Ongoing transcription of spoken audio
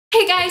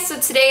Hey guys, so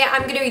today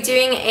I'm going to be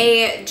doing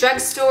a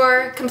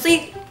drugstore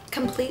completely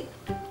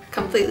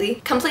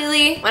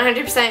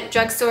 100%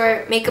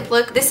 drugstore makeup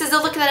look. This is the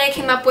look that I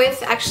came up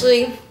with.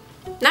 Actually,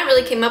 not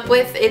really came up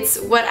with, it's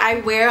what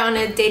I wear on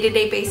a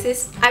day-to-day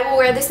basis. I will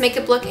wear this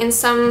makeup look in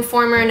some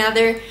form or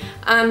another,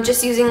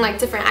 just using like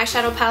different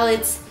eyeshadow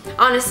palettes.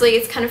 Honestly,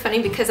 it's kind of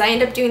funny because I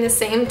end up doing the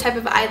same type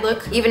of eye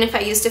look even if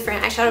I use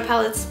different eyeshadow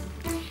palettes.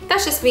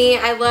 That's just me.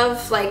 I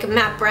love like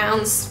matte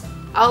browns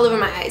all over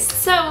my eyes.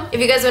 So if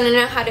you guys want to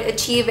know how to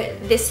achieve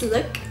this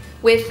look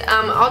with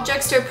all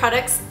drugstore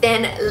products,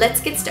 then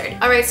let's get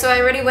started. Alright, so I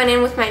already went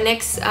in with my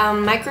NYX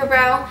micro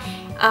brow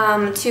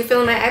to fill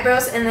in my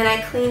eyebrows, and then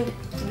I cleaned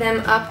them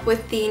up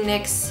with the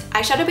NYX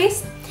eyeshadow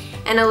base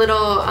and a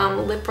little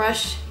lip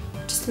brush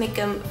just to make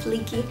them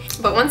fleeky.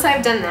 But once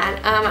I've done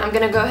that, I'm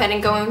gonna go ahead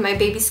and go in with my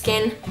Baby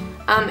Skin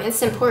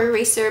Instant Pore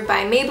Eraser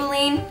by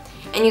Maybelline.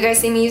 And you guys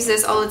see me use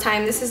this all the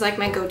time. This is like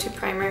my go-to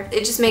primer.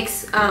 It just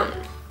makes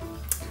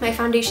my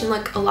foundation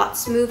look a lot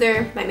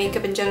smoother, my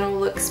makeup in general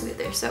looks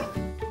smoother. So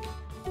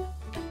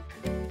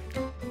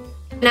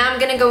now I'm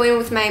gonna go in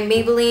with my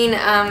Maybelline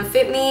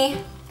Fit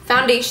Me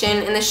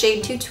foundation in the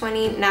shade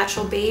 220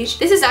 Natural Beige.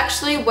 This is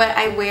actually what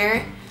I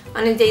wear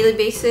on a daily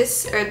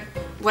basis, or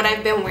what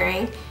I've been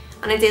wearing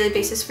on a daily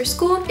basis for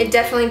school. It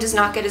definitely does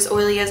not get as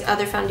oily as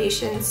other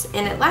foundations,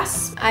 and it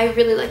lasts. I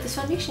really like this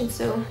foundation,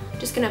 so I'm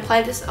just gonna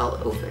apply this all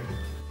over.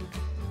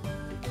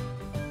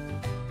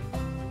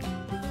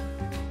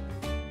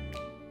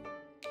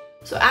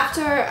 So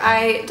after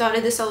I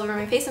dotted this all over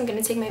my face, I'm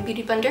going to take my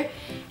Beauty Blender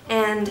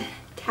and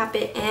tap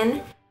it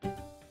in.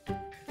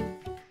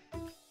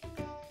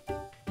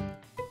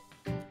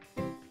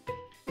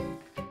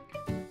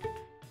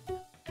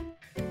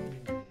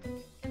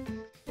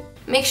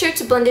 Make sure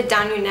to blend it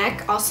down your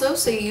neck also,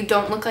 so you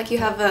don't look like you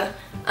have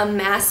a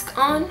mask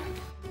on.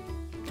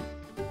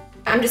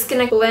 I'm just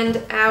going to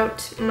blend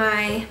out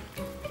my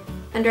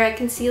under eye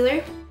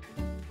concealer.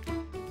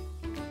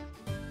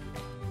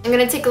 I'm going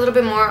to take a little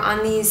bit more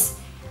on these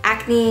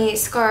acne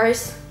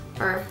scars,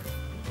 or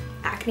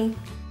acne.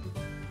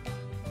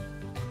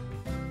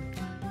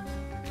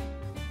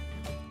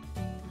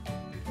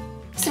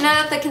 So now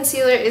that the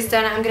concealer is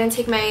done, I'm going to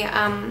take my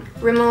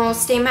Rimmel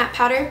Stay Matte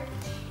powder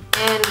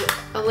and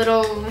a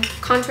little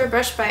contour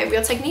brush by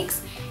Real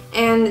Techniques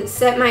and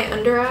set my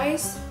under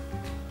eyes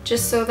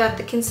just so that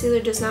the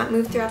concealer does not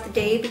move throughout the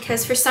day,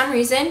 because for some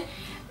reason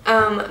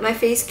my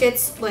face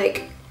gets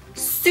like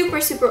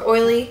super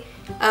oily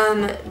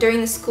during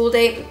the school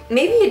day.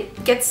 Maybe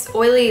it gets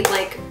oily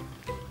like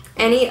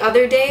any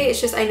other day, it's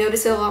just I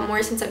notice it a lot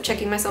more since I'm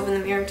checking myself in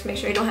the mirror to make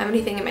sure I don't have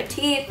anything in my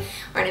teeth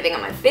or anything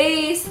on my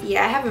face.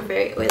 Yeah, I have a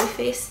very oily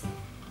face,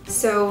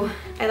 so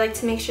I like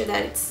to make sure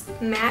that it's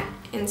matte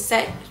and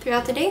set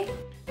throughout the day.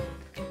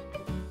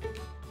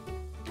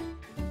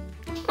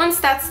 Once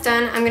that's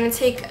done, I'm going to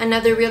take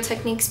another Real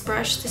Techniques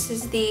brush. This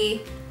is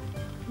the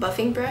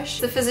buffing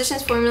brush. The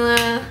Physicians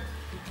Formula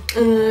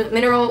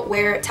Mineral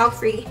Wear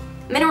Talc-Free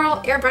Mineral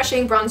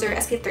Airbrushing Bronzer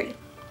SPF 30.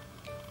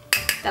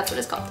 That's what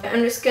it's called.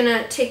 I'm just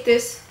gonna take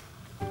this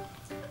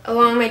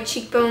along my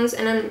cheekbones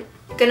and I'm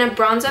gonna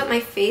bronze up my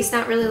face,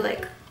 not really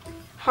like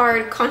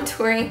hard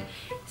contouring,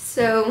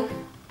 so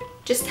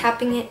just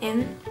tapping it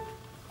in.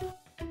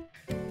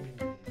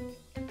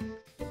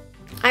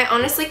 I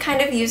honestly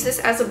kind of use this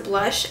as a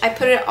blush. I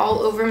put it all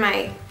over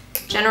my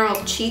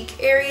general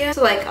cheek area,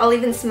 so like I'll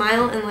even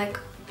smile and like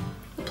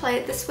apply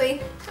it this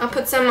way. I'll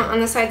put some on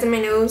the sides of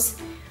my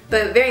nose,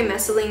 but very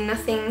messily,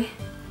 nothing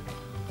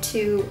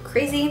too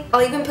crazy.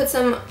 I'll even put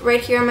some right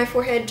here on my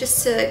forehead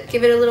just to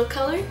give it a little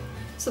color,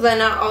 so that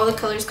not all the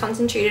color is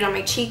concentrated on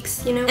my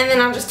cheeks, you know? And then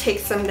I'll just take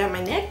some down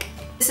my neck.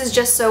 This is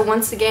just so,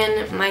 once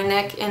again, my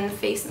neck and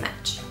face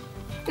match.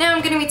 Now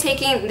I'm going to be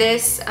taking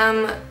this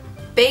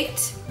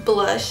Baked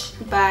Blush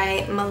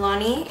by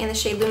Milani in the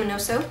shade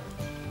Luminoso.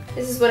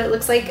 This is what it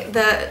looks like.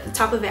 The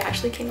top of it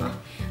actually came off.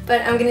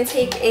 But I'm going to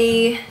take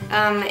a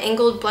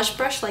angled blush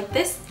brush like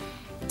this.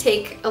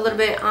 Take a little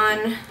bit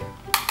on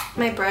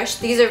my brush.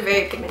 These are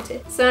very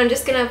pigmented. So I'm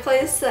just gonna apply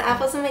this to the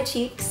apples of my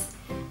cheeks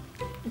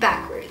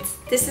backwards.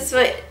 This is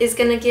what is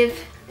gonna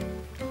give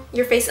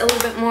your face a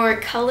little bit more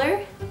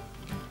color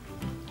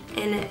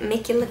and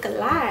make you look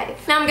alive.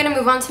 Now I'm gonna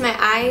move on to my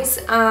eyes.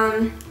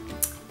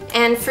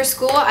 And for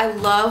school, I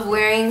love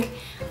wearing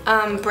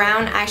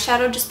brown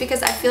eyeshadow just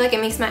because I feel like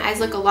it makes my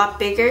eyes look a lot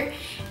bigger.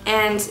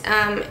 And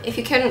if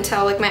you couldn't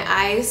tell, like my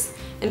eyes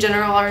in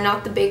general are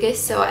not the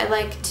biggest, so I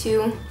like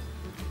to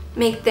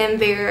make them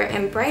bigger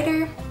and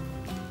brighter.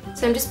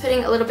 So I'm just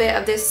putting a little bit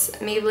of this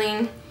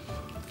Maybelline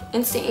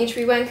Instant Age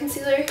Rewind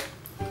Concealer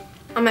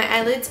on my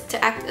eyelids to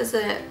act as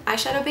an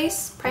eyeshadow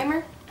base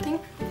primer thing,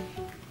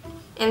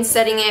 and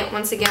setting it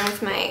once again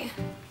with my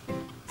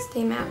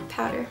Stay Matte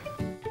powder.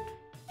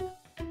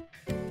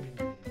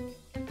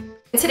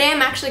 Today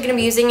I'm actually going to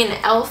be using an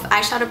e.l.f.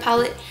 eyeshadow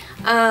palette.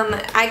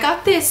 I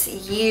got this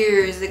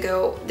years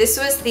ago. This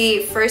was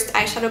the first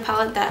eyeshadow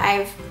palette that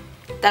I've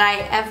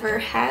ever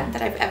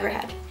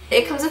had.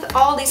 It comes with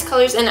all these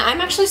colors, and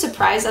I'm actually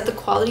surprised at the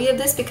quality of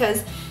this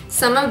because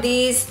some of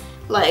these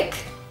like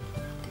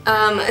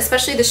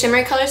Especially the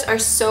shimmery colors are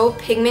so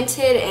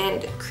pigmented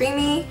and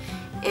creamy,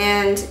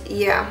 and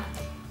yeah,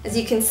 as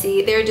you can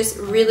see, they're just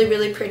really,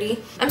 really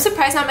pretty. I'm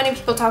surprised not many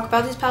people talk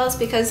about these palettes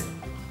because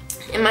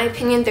in my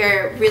opinion,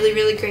 they're really,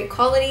 really great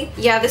quality.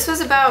 Yeah, this was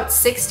about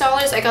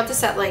 $6. I got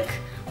this at like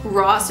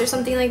Ross or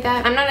something like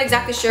that. I'm not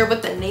exactly sure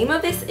what the name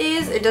of this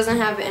is. It doesn't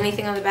have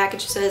anything on the back. It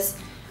just says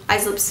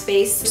Eyes, Lips,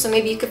 Face. So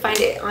maybe you could find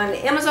it on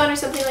Amazon or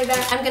something like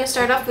that. I'm gonna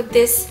start off with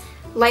this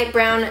light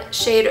brown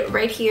shade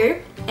right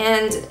here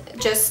and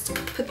just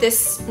put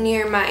this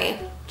near my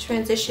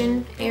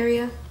transition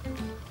area.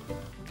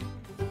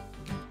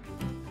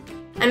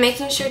 I'm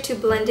making sure to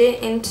blend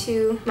it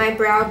into my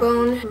brow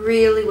bone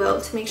really well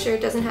to make sure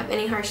it doesn't have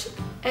any harsh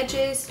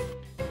edges.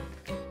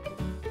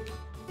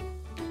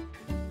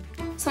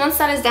 So once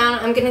that is down,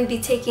 I'm going to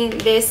be taking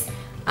this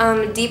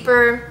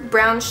deeper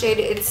brown shade.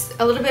 It's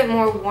a little bit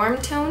more warm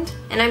toned,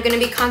 and I'm going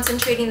to be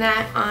concentrating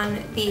that on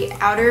the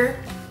outer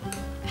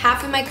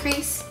half of my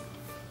crease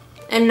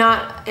and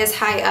not as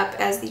high up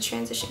as the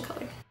transition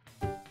color.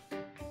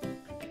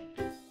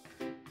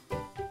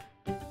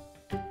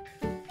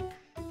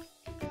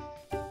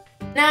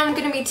 Now I'm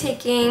going to be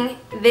taking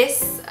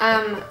this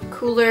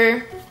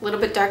cooler, little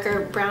bit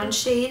darker brown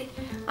shade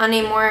on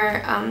a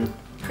more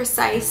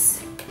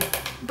precise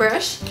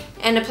brush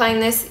and applying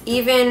this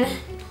even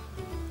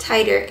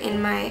tighter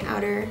in my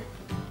outer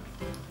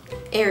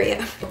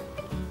area.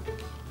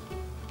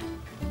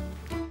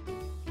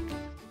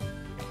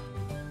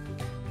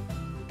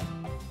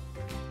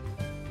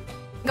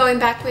 Going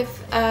back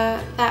with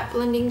that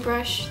blending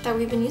brush that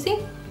we've been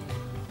using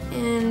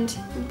and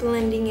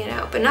blending it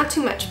out, but not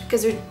too much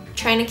because we're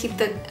trying to keep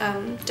the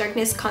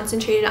darkness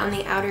concentrated on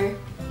the outer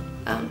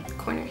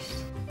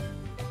corners.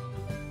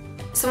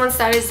 So once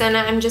that is done,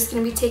 I'm just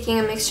going to be taking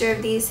a mixture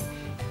of these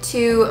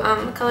two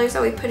colors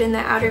that we put in the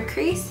outer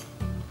crease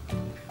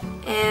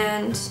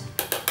and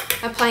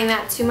applying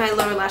that to my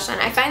lower lash line.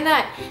 I find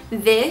that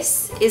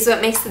this is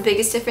what makes the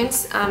biggest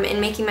difference in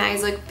making my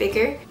eyes look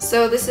bigger.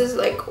 So this is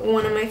like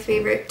one of my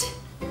favorite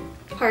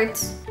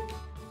parts.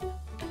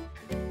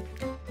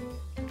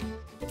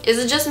 Is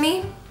it just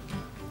me,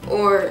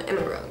 or am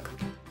I wrong?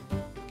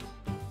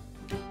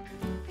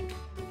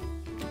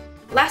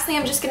 Lastly,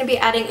 I'm just going to be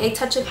adding a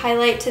touch of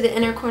highlight to the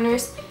inner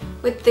corners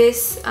with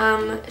this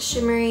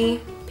shimmery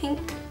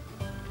pink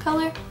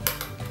color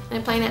and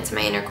applying that to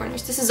my inner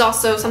corners. This is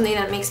also something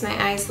that makes my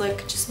eyes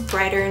look just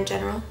brighter in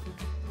general.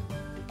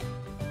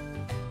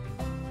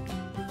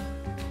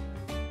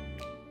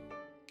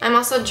 I'm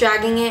also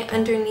dragging it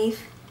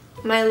underneath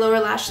my lower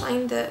lash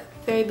line, the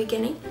very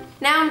beginning.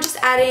 Now I'm just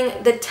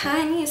adding the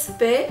tiniest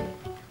bit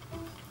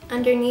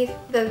underneath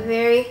the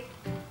very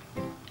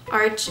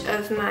arch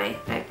of my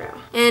eyebrow.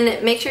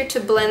 And make sure to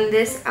blend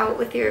this out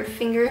with your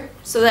finger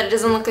so that it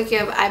doesn't look like you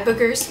have eye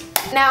boogers.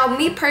 Now,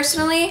 me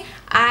personally,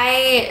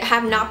 I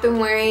have not been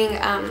wearing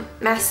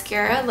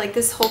mascara like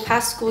this whole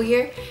past school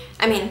year.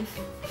 I mean,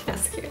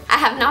 mascara. I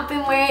have not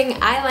been wearing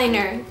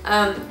eyeliner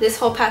this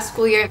whole past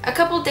school year. A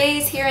couple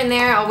days here and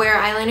there I'll wear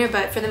eyeliner,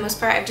 but for the most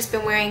part I've just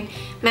been wearing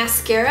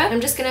mascara. I'm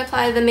just gonna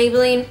apply the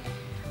Maybelline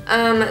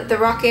the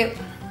Rocket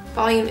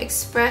Volume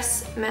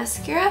Express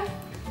mascara.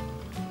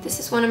 This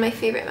is one of my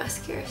favorite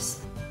mascaras.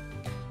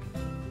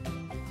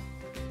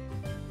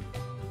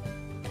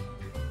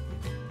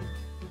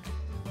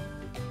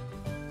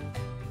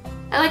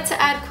 I like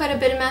to add quite a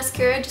bit of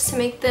mascara just to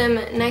make them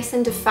nice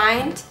and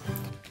defined.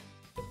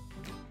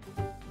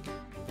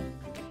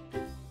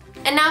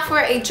 And now for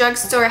a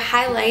drugstore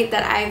highlight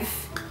that I've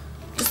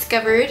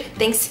discovered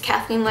thanks to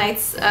Kathleen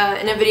Lights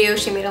in a video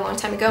she made a long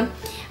time ago.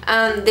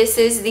 This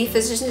is the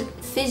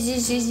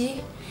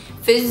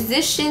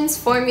Physicians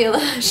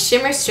Formula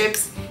Shimmer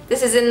Strips.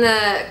 This is in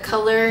the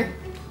color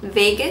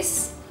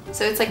Vegas,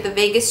 so it's like the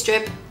Vegas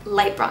Strip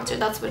Light Bronzer,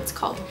 that's what it's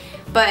called.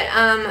 But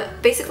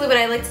basically what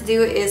I like to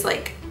do is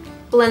like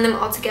blend them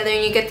all together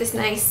and you get this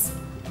nice,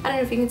 I don't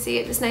know if you can see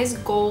it, this nice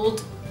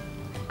gold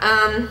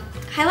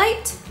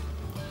highlight.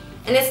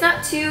 And it's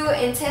not too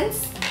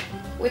intense,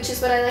 which is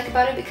what I like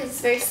about it because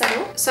it's very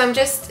subtle. So I'm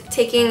just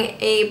taking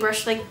a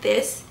brush like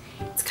this,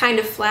 it's kind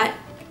of flat,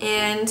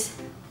 and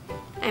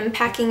I'm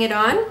packing it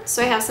on.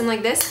 So I have some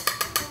like this,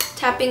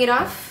 tapping it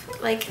off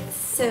like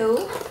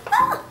so.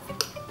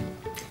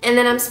 And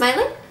then I'm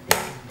smiling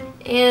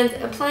and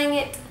applying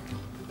it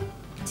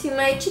to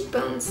my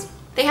cheekbones.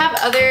 They have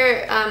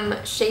other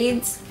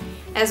shades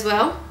as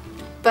well,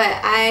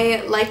 but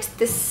I liked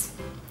this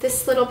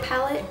little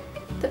palette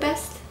the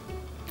best.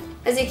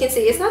 As you can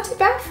see, it's not too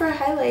bad for a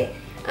highlight.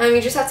 You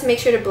just have to make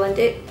sure to blend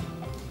it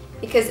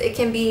because it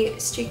can be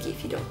streaky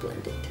if you don't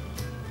blend it.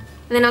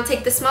 And then I'll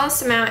take the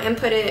smallest amount and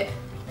put it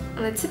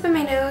on the tip of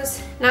my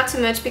nose. Not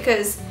too much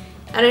because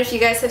I don't know if you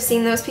guys have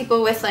seen those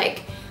people with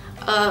like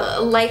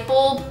a light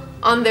bulb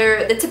on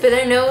the tip of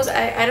their nose.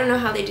 I don't know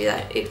how they do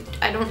that.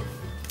 I don't.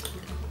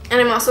 And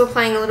I'm also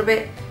applying a little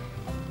bit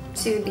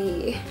to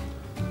the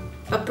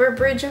upper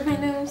bridge of my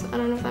nose. I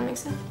don't know if that makes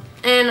sense.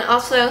 And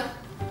also,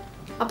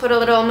 I'll put a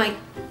little on my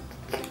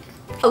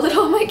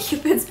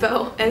Cupid's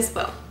bow as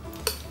well.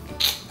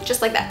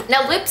 Just like that.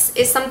 Now lips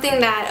is something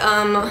that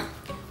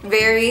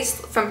varies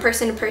from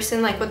person to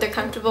person, like what they're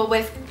comfortable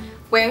with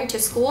wearing to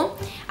school.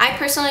 I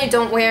personally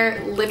don't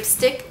wear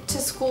lipstick to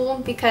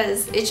school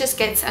because it just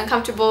gets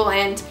uncomfortable,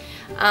 and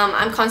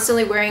I'm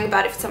constantly worrying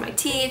about if it's on my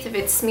teeth, if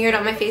it's smeared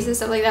on my face and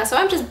stuff like that. So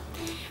I'm just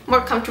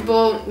more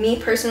comfortable,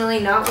 me personally,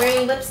 not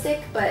wearing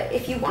lipstick. But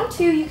if you want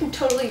to, you can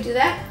totally do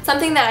that.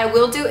 Something that I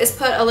will do is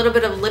put a little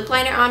bit of lip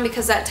liner on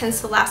because that tends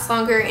to last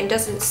longer and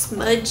doesn't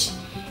smudge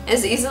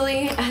as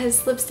easily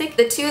as lipstick.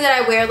 The two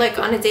that I wear like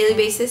on a daily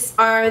basis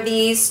are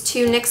these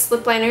two NYX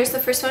lip liners. The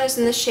first one is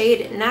in the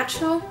shade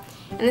Natural,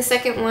 and the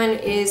second one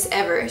is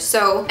Ever.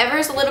 So Ever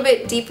is a little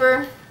bit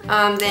deeper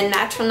than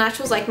Natural.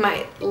 Natural is like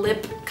my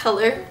lip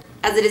color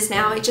as it is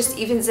now. It just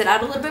evens it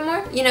out a little bit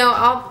more. You know,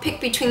 I'll pick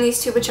between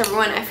these two, whichever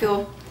one I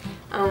feel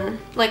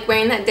like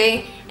wearing that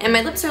day. And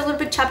my lips are a little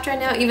bit chapped right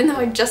now, even though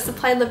I just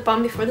applied lip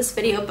balm before this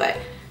video, but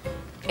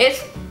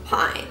it's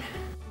fine.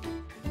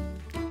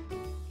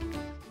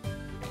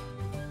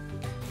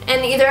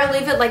 And either I'll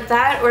leave it like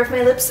that, or if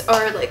my lips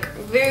are like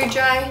very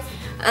dry,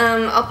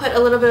 I'll put a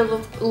little bit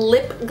of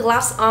lip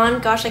gloss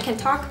on. Gosh, I can't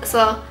talk.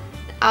 So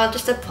I'll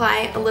just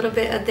apply a little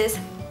bit of this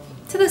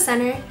to the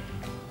center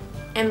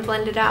and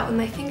blend it out with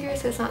my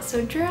fingers so it's not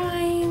so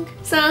drying.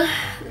 So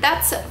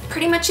that's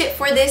pretty much it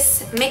for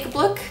this makeup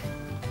look.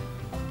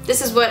 This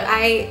is what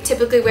I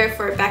typically wear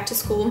for back to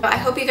school. I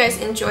hope you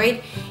guys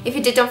enjoyed. If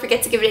you did, don't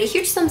forget to give it a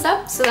huge thumbs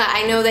up so that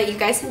I know that you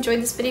guys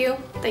enjoyed this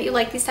video, that you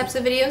like these types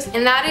of videos.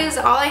 And that is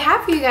all I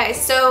have for you guys.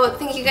 So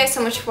thank you guys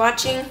so much for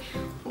watching.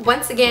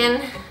 Once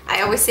again,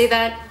 I always say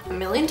that a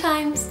million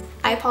times.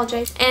 I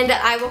apologize. And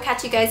I will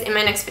catch you guys in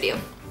my next video.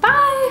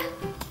 Bye!